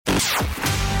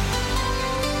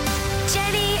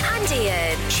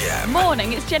Gem.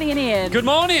 Morning, it's Jennie and Iain. Good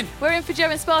morning. We're in for Joe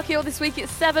and Sparky all this week.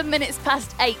 It's 7 minutes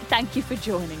past 8. Thank you for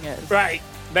joining us. Right,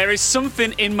 there is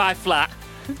something in my flat,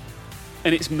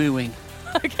 and it's mooing.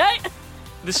 Okay.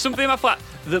 There's something in my flat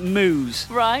that moos.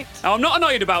 Right. Now, I'm not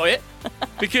annoyed about it,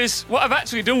 because what I've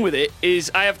actually done with it is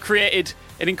I have created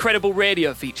an incredible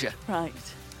radio feature. Right.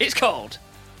 It's called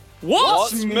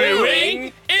What's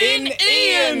Mooing in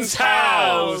Iain's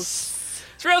House?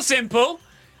 It's real simple.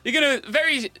 You're going to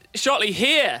very shortly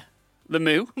hear the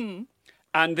moo,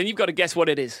 and then you've got to guess what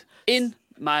it is in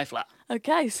my flat.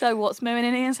 Okay, so what's mooing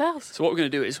in Iain's house? So what we're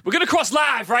going to do is we're going to cross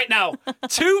live right now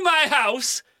to my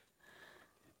house.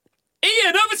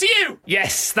 Iain, over to you.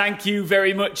 Yes, thank you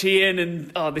very much, Iain.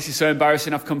 And this is so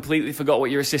embarrassing. I've completely forgot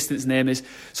what your assistant's name is.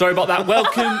 Sorry about that.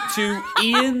 Welcome to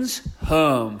Iain's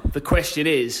home. The question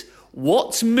is,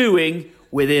 what's mooing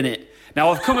within it? Now,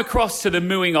 I've come across to the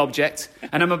mooing object,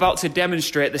 and I'm about to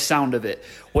demonstrate the sound of it.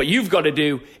 What you've got to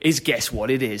do is guess what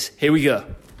it is. Here we go.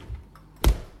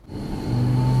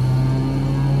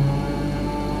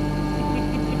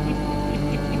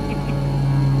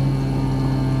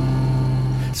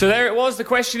 So there it was. The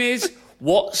question is,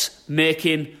 what's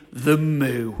making the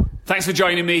moo? Thanks for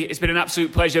joining me. It's been an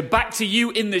absolute pleasure. Back to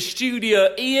you in the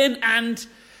studio, Iain, and...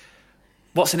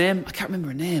 what's her name? I can't remember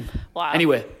her name. Wow.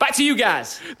 Anyway, back to you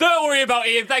guys. Don't worry about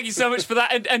Iain. Thank you so much for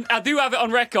that. And I do have it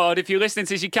on record. If you're listening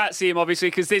to this, you can't see him, obviously,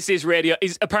 because this is radio.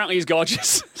 Apparently he's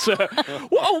gorgeous. So, what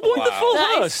a wonderful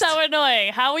That host. is so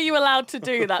annoying. How are you allowed to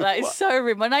do that? That is so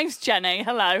rude. My name's Jenny.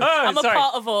 Hello. I'm sorry. a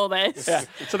part of all this. Yeah.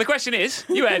 So the question is,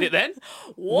 you heard it then.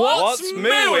 What's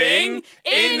mooing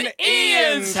in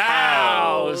Iain's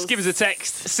house? Give us a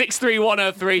text,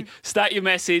 63103. Start your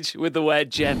message with the word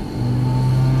gem.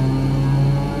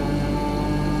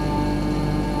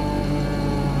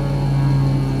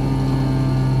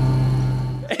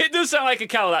 It does sound like a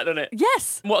cow, that, doesn't it?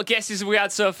 Yes. What guesses have we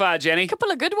had so far, Jenny? Couple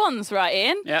of good ones, right,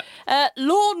 Iain? Yeah.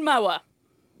 Lawnmower.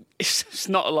 It's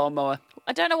not a lawnmower.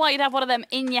 I don't know why you'd have one of them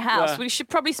in your house. Where? We should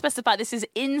probably specify this is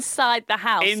inside the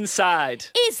house. Inside.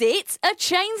 Is it a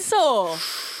chainsaw?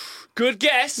 Good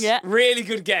guess. Yeah. Really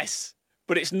good guess.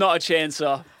 But it's not a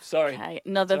chainsaw. Sorry. Okay,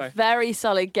 another Sorry. very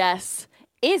solid guess.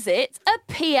 Is it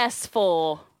a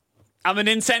PS4? I'm a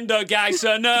Nintendo guy,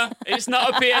 so no, it's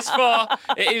not a PS4.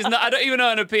 It is not. I don't even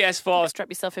own a PS4. Strap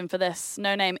yourself in for this.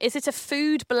 No name. Is it a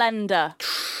food blender?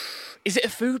 Is it a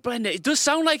food blender? It does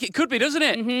sound like it could be, doesn't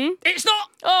it? Mm-hmm. It's not.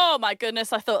 Oh, my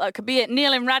goodness. I thought that could be it.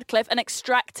 Neil in Radcliffe, an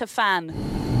extractor fan.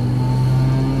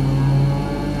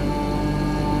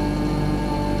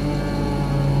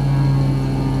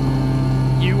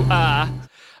 You are.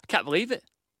 I can't believe it.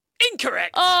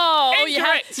 Incorrect. Oh,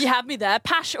 Incorrect. you had me there.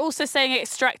 Pash also saying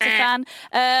extractor fan.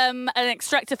 An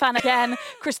extractor fan again.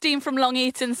 Christine from Long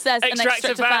Eaton says an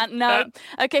extractor fan. No.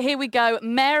 Okay, here we go.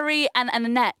 Mary and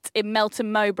Annette in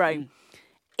Melton Mowbray.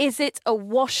 Is it a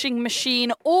washing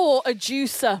machine or a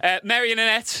juicer? Mary and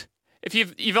Annette, if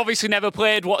you've obviously never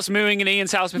played What's Mooing in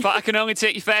Iain's house before, I can only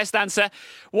take your first answer.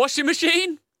 Washing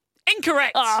machine?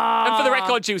 Incorrect. And for the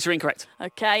record, juicer, incorrect.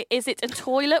 Okay, is it a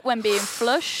toilet when being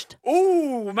flushed?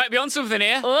 Ooh, might be on something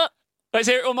here. Oh, Let's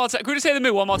hear it one more time. Could we just say the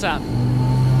moo one more time?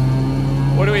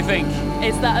 What do we think?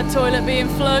 is that a toilet being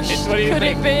flushed? What do you Could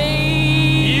think? it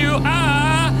be? You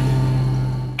are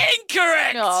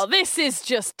incorrect. Oh, this is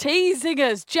just teasing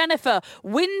us. Jennifer,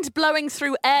 wind blowing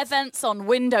through air vents on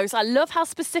windows. I love how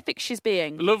specific she's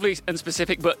being. Lovely and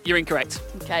specific, but you're incorrect.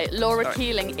 Okay, Laura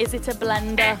Keeling, is it a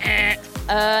blender?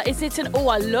 Is it an... Oh,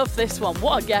 I love this one.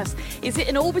 What a guess. Is it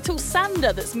an orbital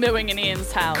sander that's mooing in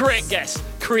Iain's house? Correct guess.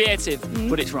 Creative,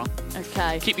 but it's wrong.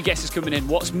 Okay. Keep your guesses coming in.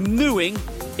 What's mooing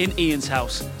in Iain's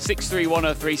house?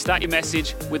 63103. Start your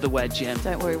message with the word gem.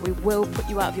 Don't worry, we will put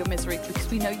you out of your misery because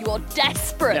we know you are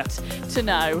desperate to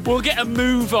know. We'll get a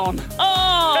move on.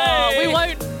 Oh, Hey! we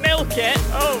won't milk it.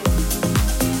 Oh.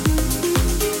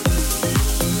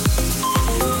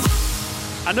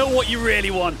 I know what you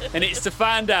really want, and it's to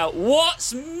find out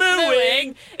what's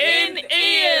mooing in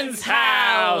Iain's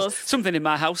house. Something in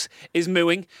my house is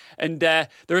mooing, and there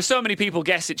are so many people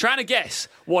trying to guess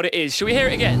what it is. Shall we hear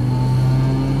it again?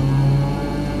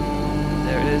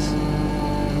 There it is.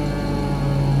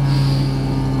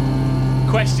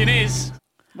 Question is,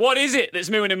 what is it that's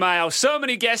mooing in my house? So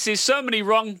many guesses, so many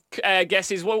wrong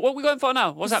guesses. What are we going for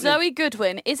now? What's happening? Zoe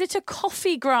Goodwin, is it a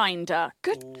coffee grinder?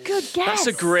 Good guess. That's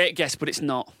a great guess, but it's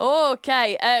not.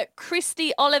 Okay,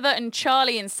 Christy, Oliver and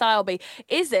Charlie in Sileby.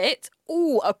 Is it,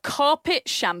 a carpet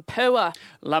shampooer?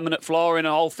 Laminate flooring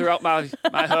all throughout my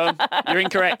home. You're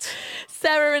incorrect.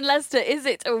 Sarah and Lester, is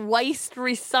it a waste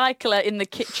recycler in the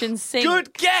kitchen sink?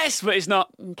 Good guess, but it's not.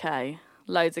 Okay.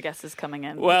 Loads of guesses coming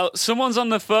in. Well, someone's on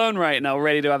the phone right now,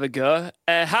 ready to have a go.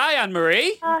 Hi,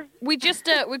 Anne-Marie. Hi. We've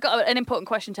got an important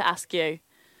question to ask you.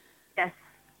 Yes.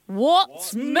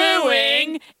 What's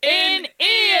mooing in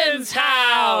Iain's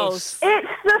house? It's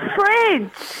the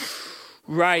fridge.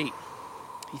 Right.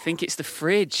 You think it's the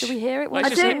fridge? Should we hear it? I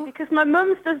do, because my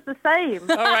mum's does the same.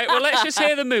 All right, well, let's just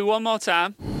hear the moo one more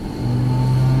time.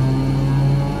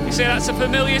 You say that's a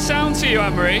familiar sound to you,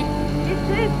 Anne-Marie? It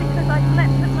is, because I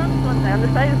slept at mum's one day on the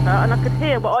sofa and I could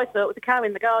hear what I thought was a cow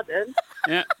in the garden.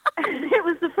 Yeah. And it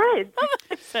was the fridge.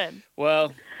 Listen.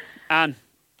 Well,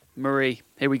 Anne-Marie,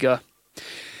 here we go.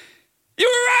 You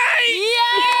were right!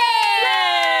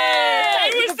 Yay!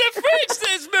 It was the fridge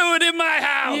that's mooing in my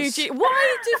house! Eugene,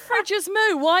 why do fridges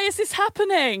moo? Why is this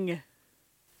happening?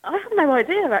 I have no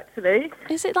idea, actually.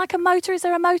 Is it like a motor? Is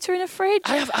there a motor in a fridge?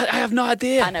 I have no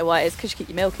idea. I know why it is, because you keep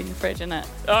your milk in your fridge, isn't it?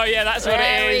 Oh, yeah, that's what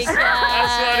There it we is. go.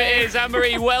 That's what it is.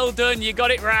 Anne-Marie, well done. You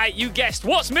got it right. You guessed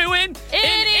what's mooing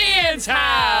In Iain's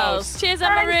house. Cheers,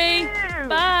 Anne-Marie. Thank you.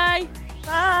 Bye.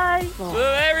 Bye. Well,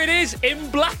 there it is,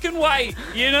 in black and white.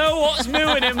 You know what's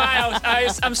mooing in my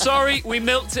house. I'm sorry, we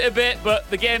milked it a bit, but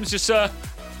the game's just so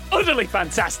utterly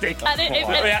fantastic. And we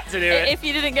had to do it. If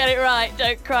you didn't get it right,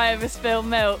 don't cry over spilled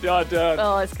milk. I don't.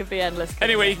 Oh, this could be endless.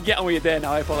 Anyway, you can get on with your day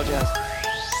now. I apologise.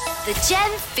 The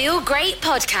Jen Feel Great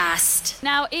podcast.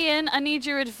 Now, Iain, I need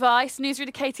your advice.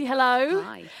 Newsreader Katie, hello.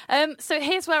 Hi. So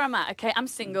here's where I'm at, okay? I'm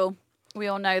single. We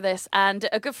all know this. And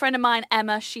a good friend of mine,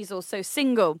 Emma, she's also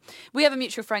single. We have a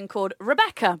mutual friend called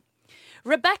Rebecca.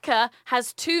 Rebecca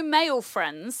has two male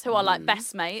friends who are like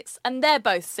best mates, and they're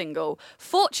both single.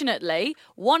 Fortunately,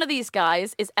 one of these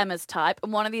guys is Emma's type,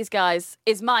 and one of these guys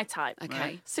is my type.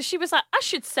 Okay. So she was like, I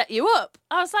should set you up.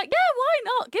 I was like, yeah, why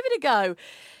not? Give it a go.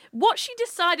 What she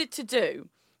decided to do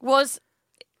was,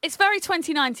 it's very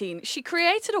 2019. She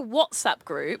created a WhatsApp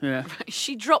group. Yeah.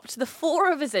 She dropped the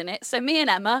four of us in it. So me and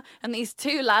Emma and these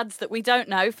two lads that we don't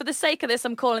know. For the sake of this,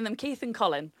 I'm calling them Keith and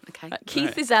Colin. Okay.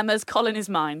 Keith is Emma's, Colin is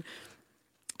mine.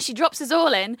 She drops us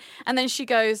all in, and then she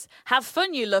goes, have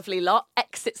fun, you lovely lot,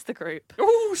 exits the group.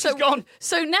 Ooh, she's gone.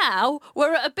 So now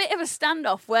we're at a bit of a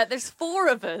standoff where there's four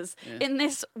of us in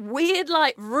this weird,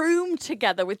 like, room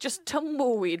together with just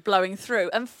tumbleweed blowing through.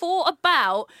 And for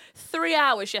about 3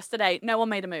 hours yesterday, no one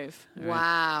made a move.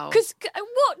 Wow. Because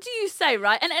what do you say,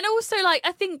 right? And also, like,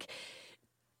 I think,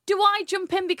 do I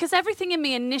jump in? Because everything in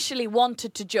me initially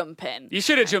wanted to jump in. You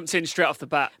should have jumped in straight off the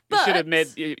bat. You But- should have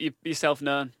made yourself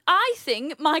known. I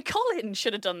think my Colin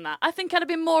should have done that. I think I'd have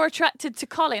been more attracted to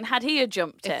Colin had he had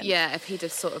jumped in. If he'd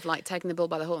have sort of like taken the bull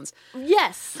by the horns.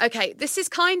 Yes. Okay, this is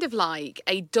kind of like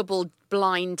a double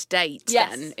blind date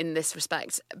Yes. then in this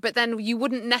respect. But then you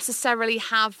wouldn't necessarily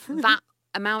have that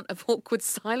amount of awkward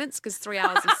silence because 3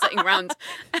 hours of sitting around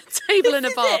a table in a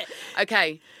This is bar. it.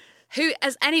 Okay.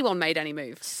 Has anyone made any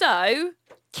move? So,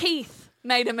 Keith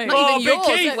made a move. Not even big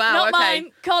yours. Keith. Wow, Not okay.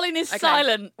 mine. Colin is Okay.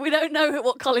 silent. We don't know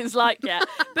what Colin's like yet.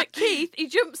 But Keith, he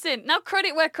jumps in. Now,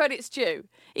 credit where credit's due.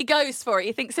 He goes for it.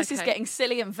 He thinks this is Okay. getting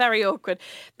silly and very awkward.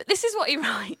 But this is what he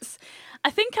writes.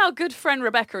 I think our good friend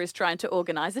Rebecca is trying to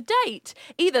organise a date.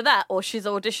 Either that or she's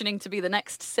auditioning to be the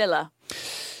next Scylla.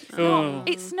 Oh.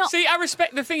 It's not... See, I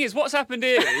respect. The thing is, what's happened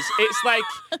here is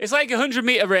it's like a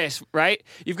 100-metre race, right?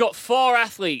 You've got 4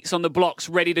 athletes on the blocks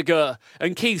ready to go,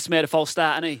 and Keith's made a false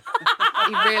start, hasn't he?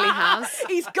 He really has.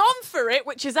 He's gone for it,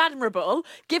 which is admirable.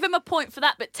 Give him a point for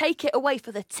that, but take it away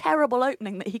for the terrible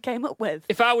opening that he came up with.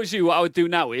 If I was you, what I would do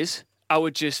now is I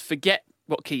would just forget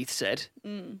what Keith said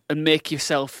and make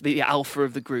yourself the alpha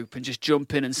of the group and just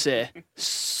jump in and say,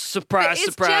 surprise, Is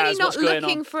surprise, Jennie not what's going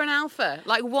looking on? for an alpha?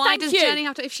 Like, why Thank does you. Jennie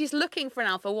have to... If she's looking for an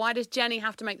alpha, why does Jennie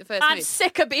have to make the first I'm move?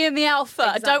 sick of being the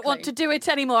alpha. I don't want to Exactly. do it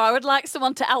anymore. I would like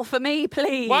someone to alpha me,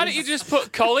 please. Why don't you just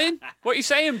put Colin? What are you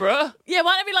saying, bro? Yeah,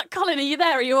 why don't we like, Colin, are you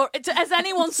there? Are you... Has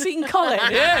anyone seen Colin?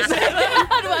 Yes.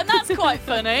 And that's quite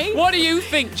funny. What do you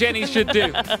think Jennie should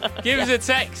do? Give us a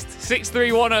text,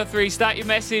 63103. Start your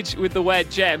message with the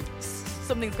word gem.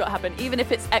 Something's got to happen. Even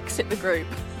if it's exit the group.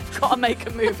 Got to make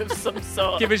a move of some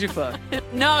sort. Give us your phone.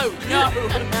 No.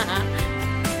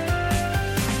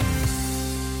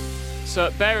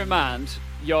 So bear in mind,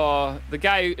 the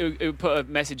guy who put a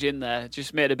message in there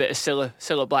just made a bit of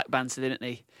Scylla Black banter, didn't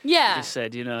he? Yeah. He just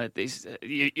said,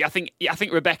 I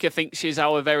think Rebecca thinks she's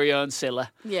our very own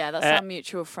Scylla. Yeah, that's our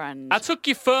mutual friend. I took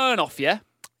your phone off you.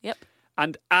 Yep.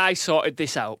 And I sorted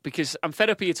this out because I'm fed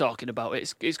up of you talking about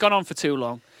it. It's gone on for too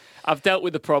long. I've dealt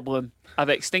with the problem. I've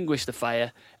extinguished the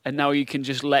fire. And now you can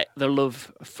just let the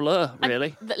love flow,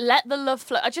 really. Let the love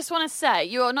flow. I just want to say,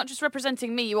 you are not just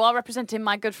representing me, you are representing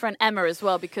my good friend Emma as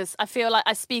well, because I feel like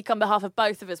I speak on behalf of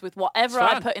both of us with whatever It's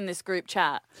I fine. put in this group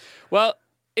chat. Well,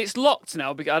 it's locked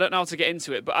now because I don't know how to get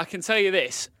into it, but I can tell you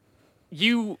this.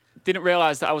 You didn't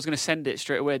realise that I was going to send it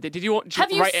straight away. Did you want to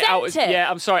write it out? Yeah,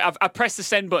 I'm sorry. I pressed the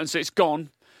send button, so it's gone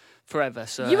forever.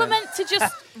 So you were meant to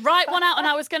just write one out and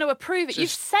I was going to approve it. You've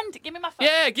sent it. Give me my phone.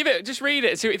 Yeah, give it. Just read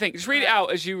it and see what you think. Just read it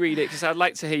out as you read it because I'd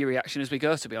like to hear your reaction as we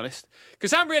go, to be honest.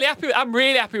 Because I'm really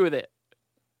happy with it.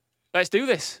 Let's do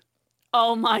this.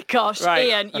 Oh my gosh, right.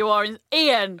 Iain, you are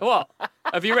Iain. What?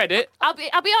 Have you read it? I'll be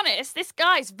honest. This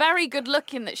guy's very good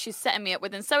looking that she's setting me up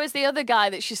with, and so is the other guy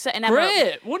that she's setting Emma up with.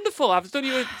 Great, wonderful. I've done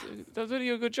you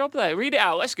a good job there. Read it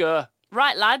out. Let's go.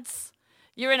 Right, lads,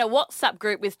 you're in a WhatsApp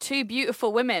group with two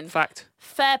beautiful women. Fact.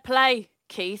 Fair play,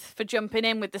 Keith, for jumping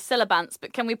in with the syllabants.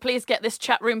 But can we please get this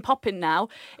chat room popping now?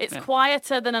 It's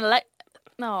quieter than an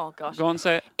Oh, gosh. Go on,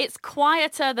 say it. It's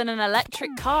quieter than an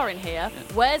electric car in here.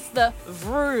 Where's the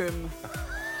vroom?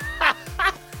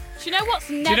 Do you know what's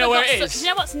never you know where it is? Do you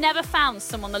know what's never found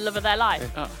someone the love of their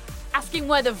life? Oh. Asking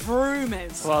where the vroom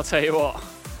is. Well, I'll tell you what.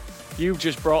 You've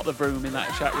just brought the vroom in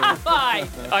that chat room.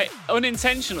 Bye.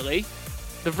 Unintentionally,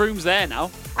 the vroom's there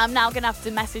now. I'm now going to have to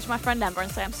message my friend Emma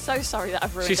and say, I'm so sorry that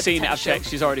I've ruined She's the seen it, I've potential.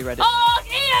 checked. She's already read it. Oh,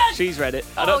 Iain! She's read it.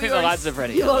 I don't think the lads have read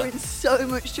it yet. You are in so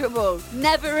much trouble.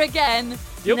 Never again.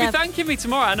 You'll be thanking me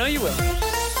tomorrow. I know you will.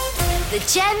 The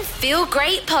Jen Feel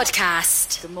Great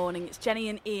Podcast. Good morning. It's Jennie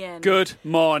and Iain. Good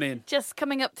morning. Just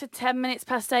coming up to 10 minutes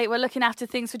past 8. We're looking after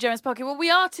things for Gemma's Pocket. Well, we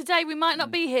are today. We might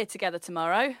not be here together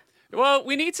tomorrow. Well,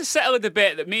 we need to settle a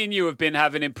debate that me and you have been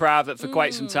having in private for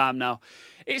quite some time now.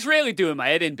 It's really doing my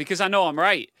head in because I know I'm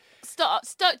right.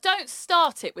 Don't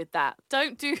start it with that.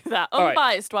 Don't do that. All right.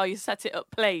 Unbiased while you set it up,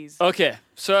 please. Okay,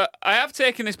 so I have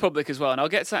taken this public as well, and I'll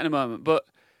get to that in a moment, but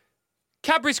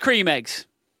Cadbury's cream eggs,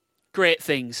 great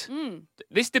things.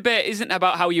 This debate isn't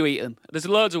about how you eat them. There's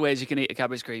loads of ways you can eat a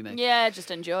Cadbury's cream egg. Yeah,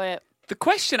 just enjoy it. The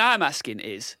question I'm asking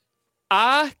is,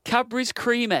 are Cadbury's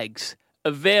cream eggs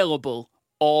available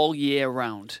all year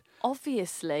round?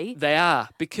 Obviously. They are,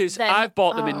 because I've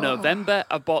bought them in November,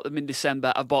 I've bought them in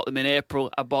December, I've bought them in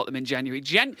April, I've bought them in January.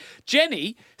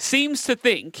 Jennie seems to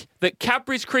think that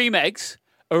Cadbury's cream eggs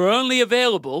are only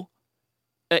available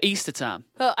at Easter time.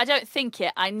 Well, I don't think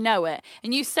it. I know it.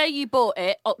 And you say you bought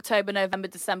it October, November,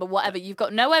 December, whatever. You've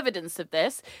got no evidence of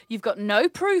this. You've got no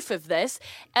proof of this.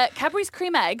 Cadbury's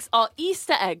cream eggs are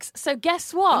Easter eggs. So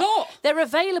guess what? No. They're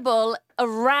available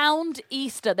around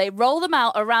Easter. They roll them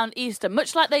out around Easter,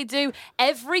 much like they do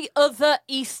every other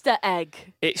Easter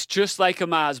egg. It's just like a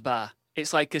Mars bar.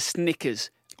 It's like a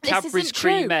Snickers. Cadbury's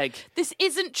cream egg. This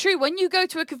isn't true. When you go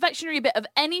to a confectionery bit of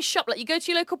any shop, like you go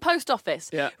to your local post office,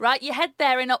 right? You head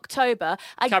there in October.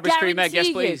 Cadbury's cream egg,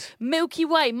 yes, please. Milky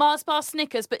Way, Mars bar,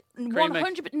 Snickers, but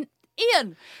 100%.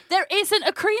 Iain, there isn't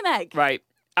a cream egg. Right.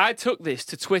 I took this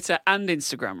to Twitter and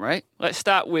Instagram, right? Let's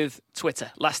start with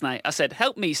Twitter. Last night, I said,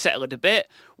 help me settle a debate.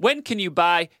 When can you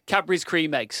buy Cadbury's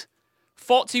cream eggs?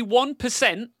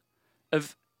 41%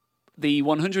 of the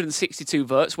 162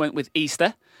 votes went with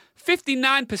Easter.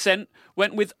 59%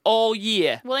 went with all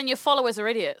year. Well, then your followers are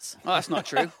idiots. Oh, that's not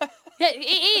true. Yeah,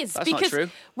 it is. That's because not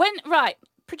true.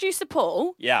 Producer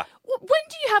Paul. Yeah. When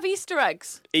do you have Easter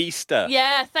eggs? Easter.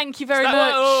 Yeah, thank you very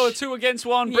much. Oh, 2 against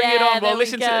 1. Bring it on. Well,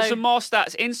 listen to some more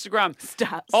stats. Instagram.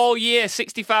 Stats. All year,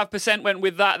 65% went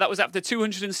with that. That was after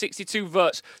 262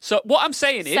 votes. So what I'm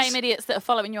saying is... Same idiots that are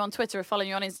following you on Twitter are following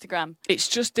you on Instagram. It's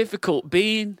just difficult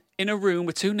being in a room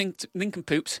with two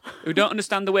nincompoops who don't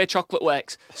understand the way chocolate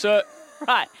works. So...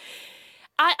 Right.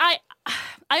 I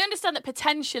understand that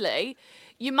potentially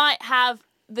you might have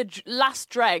the last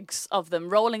dregs of them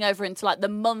rolling over into like the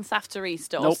month after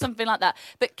Easter or something like that.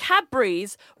 But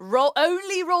Cadbury's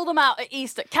only roll them out at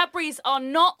Easter. Cadbury's are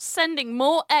not sending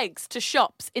more eggs to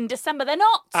shops in December. They're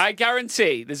not. I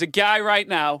guarantee there's a guy right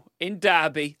now in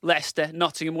Derby, Leicester,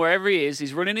 Nottingham, wherever he is.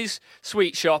 He's running his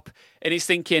sweet shop and he's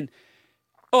thinking...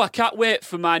 Oh, I can't wait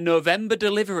for my November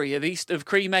delivery of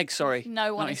cream eggs, sorry.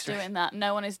 No one is doing that.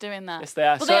 No one is doing that. Yes, they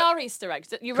are. Well, they are Easter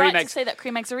eggs. You're right to say that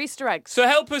cream eggs are Easter eggs. So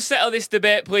help us settle this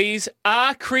debate, please.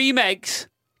 Are cream eggs,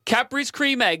 Cadbury's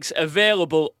cream eggs,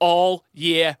 available all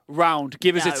year round?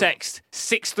 Give us a text,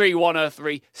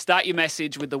 63103. Start your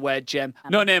message with the word Gem.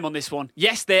 No name on this one.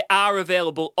 Yes, they are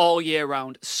available all year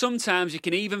round. Sometimes you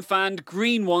can even find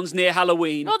green ones near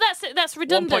Halloween. Well, that's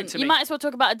redundant. You might as well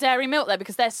talk about a dairy milk there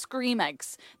because they're scream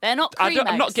eggs. They're not cream eggs.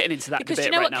 I'm not getting into that because debate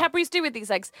you know right what Cadbury's do with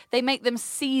these eggs? They make them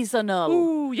seasonal.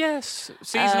 Ooh, yes.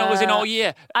 Seasonal as in all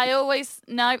year. I always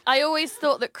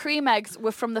thought that cream eggs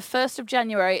were from the 1st of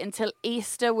January until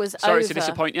Easter was over. Sorry to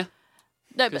disappoint you.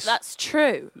 No, but that's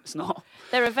true. It's not.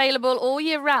 They're available all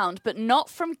year round, but not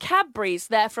from Cadbury's.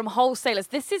 They're from wholesalers.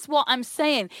 This is what I'm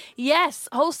saying. Yes,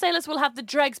 wholesalers will have the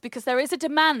dregs because there is a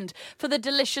demand for the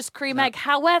delicious cream egg.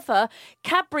 However,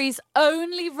 Cadbury's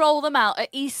only roll them out at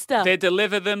Easter. They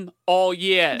deliver them all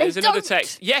year. There's another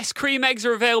text. Yes, cream eggs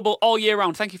are available all year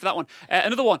round. Thank you for that one.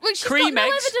 Another one. Well, she's got no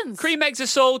evidence. Cream eggs are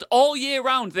sold all year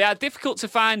round. They are difficult to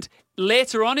find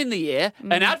later on in the year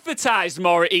and advertised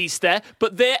more at Easter,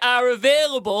 but they are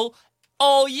available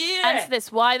all year. Answer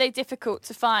this. Why are they difficult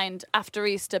to find after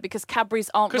Easter? Because Cadbury's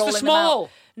aren't rolling them out. Small.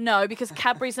 No, because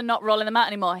Cadbury's are not rolling them out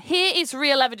anymore. Here is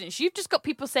real evidence. You've just got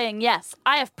people saying, yes,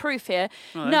 I have proof here.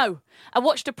 No. I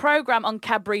watched a programme on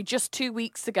Cadbury just 2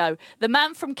 weeks ago. The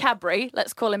man from Cadbury,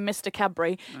 let's call him Mr.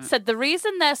 Cadbury, said the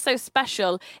reason they're so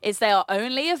special is they are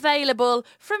only available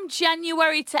from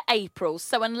January to April.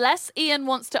 So unless Iain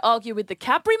wants to argue with the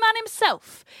Cadbury man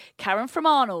himself, Karen from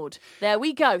Arnold, there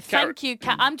we go. Thank you,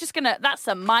 I'm just going to... That's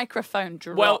a microphone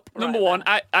drop. Well, number one,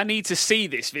 I need to see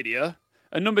this video.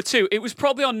 And number two, it was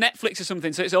probably on Netflix or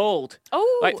something, so it's old.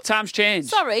 Oh. Like, times change.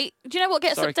 Sorry. Do you know what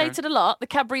gets updated Karen. a lot? The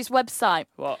Cadbury's website.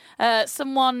 What?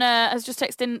 Someone has just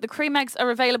texted in, the cream eggs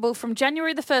are available from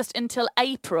January the 1st until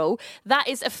April. That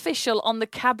is official on the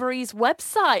Cadbury's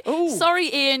website. Ooh.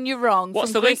 Sorry, Iain, you're wrong.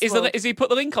 What's the link? Is he put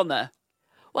the link on there?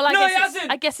 Well, No, he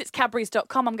hasn't. I guess it's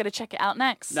Cadbury's.com. I'm going to check it out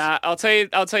next. Nah, I'll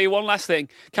tell you one last thing.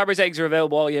 Cadbury's eggs are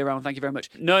available all year round. Thank you very much.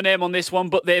 No name on this one,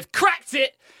 but they've cracked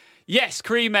it. Yes,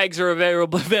 cream eggs are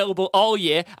available all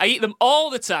year. I eat them all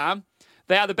the time.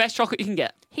 They are the best chocolate you can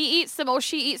get. He eats them or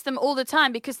she eats them all the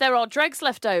time because there are dregs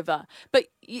left over. But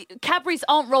Cadbury's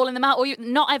aren't rolling them out, or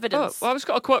not evidence. Oh, well, I've just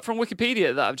got a quote from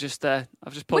Wikipedia that I've just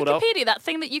pulled up. Wikipedia, that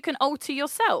thing that you can alter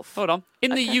yourself. Hold on.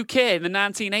 In the UK in the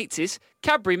 1980s,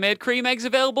 Cadbury made cream eggs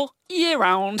available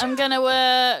year-round. I'm going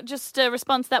to just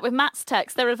respond to that with Matt's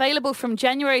text. They're available from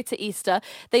January to Easter.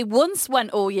 They once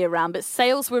went all year round, but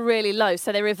sales were really low,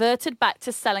 so they reverted back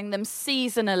to selling them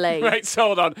seasonally. Right, so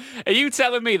hold on. Are you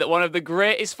telling me that one of the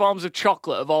greatest forms of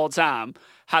chocolate of all time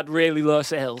had really low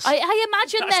sales? I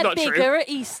imagine That's they're not bigger true. at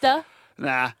Easter.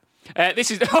 Nah. This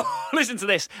is... listen to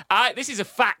this. This is a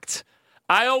fact.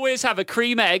 I always have a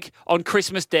cream egg on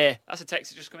Christmas Day. That's a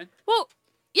text that just come in. Well...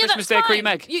 Yeah, Christmas that's Day fine. cream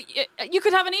egg. You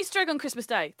could have an Easter egg on Christmas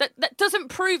Day. That doesn't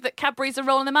prove that Cadbury's are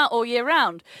rolling them out all year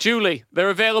round. Julie, they're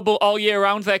available all year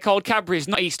round. They're called Cadbury's,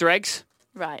 not Easter eggs.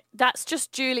 Right. That's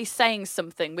just Julie saying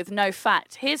something with no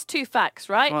fact. Here's 2 facts,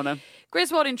 right? Come on then.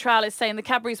 Griswold in Trial is saying the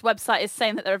Cadbury's website is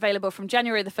saying that they're available from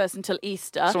January the 1st until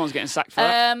Easter. Someone's getting sacked for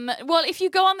that. Well, if you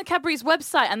go on the Cadbury's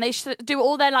website and they do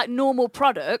all their normal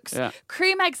products,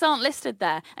 cream eggs aren't listed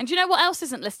there. And do you know what else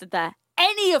isn't listed there?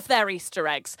 Any of their Easter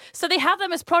eggs. So they have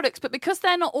them as products, but because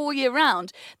they're not all year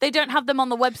round, they don't have them on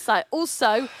the website.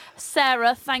 Also,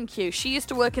 Sarah, thank you. She used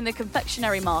to work in the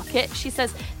confectionery market. She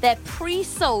says they're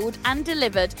pre-sold and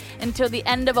delivered until the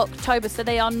end of October, so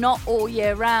they are not all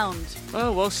year round.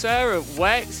 Oh, well, Sarah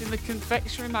works in the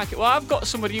confectionery market. Well, I've got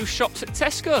somebody who shops at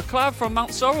Tesco, Clive from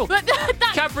Mount Sorrel. But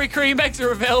Cadbury cream eggs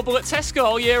are available at Tesco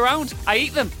all year round. I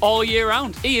eat them all year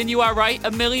round. Iain, you are right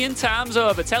 1,000,000 times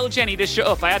over. Tell Jennie to shut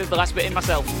up. I added the last bit in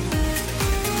myself.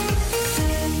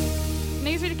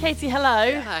 Newsreader Katie,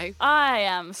 hello. Hello. I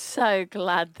am so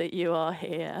glad that you are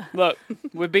here. Look,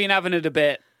 we've been having a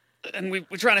debate, and we're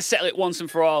trying to settle it once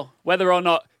and for all, whether or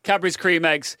not Cadbury's cream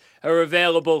eggs are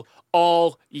available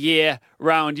all year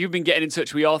round. You've been getting in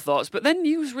touch with your thoughts, but then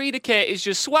newsreader Kate is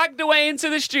just swagged away into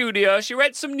the studio. She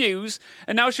read some news,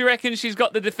 and now she reckons she's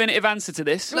got the definitive answer to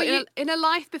this. Look, in a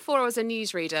life before I was a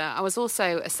newsreader, I was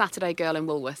also a Saturday girl in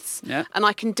Woolworths. Yeah. And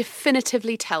I can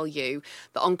definitively tell you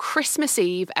that on Christmas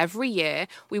Eve every year,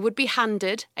 we would be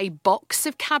handed a box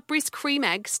of Cadbury's cream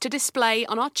eggs to display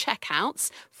on our checkouts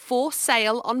for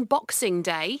sale on Boxing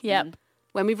Day. Yep.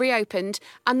 When we reopened,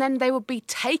 and then they would be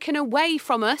taken away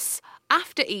from us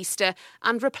after Easter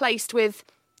and replaced with,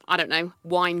 I don't know,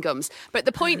 wine gums. But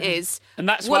the point is... And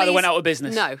that's why they went out of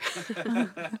business. No.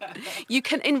 You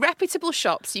can, in reputable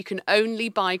shops, you can only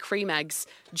buy cream eggs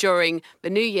during the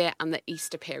New Year and the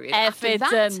Easter period. Evidence.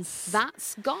 After that,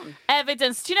 that's gone.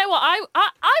 Evidence. Do you know what? I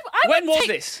When would was take,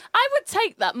 this? I would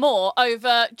take that more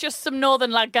over just some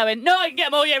northern lad going, no, I can get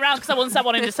them all year round because I once had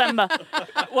one in December.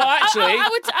 Well, actually...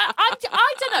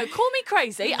 I don't call me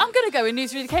crazy. I'm going to go in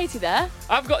Newsreader Katie there.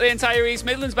 I've got the entire East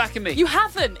Midlands backing me. You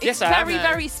haven't. Yes, I have. very,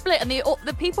 very split. And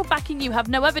the people backing you have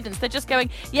no evidence. They're just going,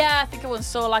 yeah, I think I once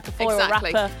saw like a foil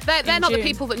wrapper. They're not June. the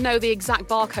people that know the exact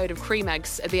barcode of cream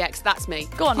eggs at the X. That's me.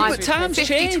 Go on, but times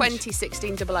 50, change. 20,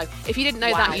 16, 00. If you didn't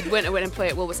know that, you'd win and play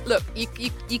at Woolworths. Look,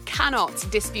 you cannot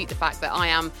dispute the fact that I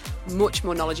am much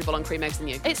more knowledgeable on cream eggs than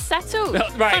you. It's settled.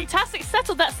 Right. Fantastic.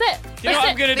 Settled. That's it. Do you know what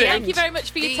I'm going to do? Thank you very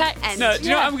much for your text. No, do you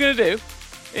know what I'm going to do?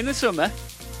 In the summer,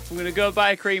 I'm going to go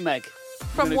buy a cream egg.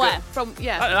 From where? I don't know,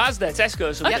 Asda, Tesco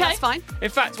or something. Yeah, that's fine. In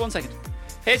fact, 1 second.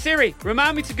 Hey Siri,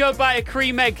 remind me to go buy a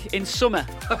cream egg in summer.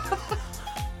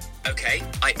 OK,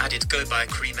 I added go buy a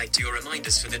cream egg to your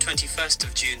reminders for the 21st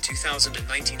of June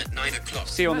 2019 at 9 o'clock.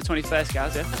 See you on the 21st,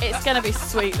 guys, yeah? It's going to be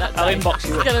sweet that day. I'll inbox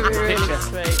you. It's going to be really Picture.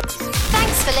 sweet.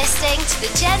 Thanks for listening to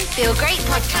the Jen Feel Great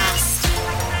podcast.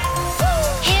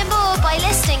 Hear more by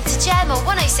listening to Gem on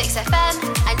 106 FM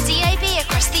and DAB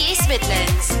across the East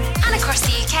Midlands and across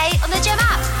the UK on the Gem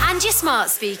app and your smart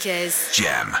speakers.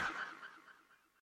 Gem.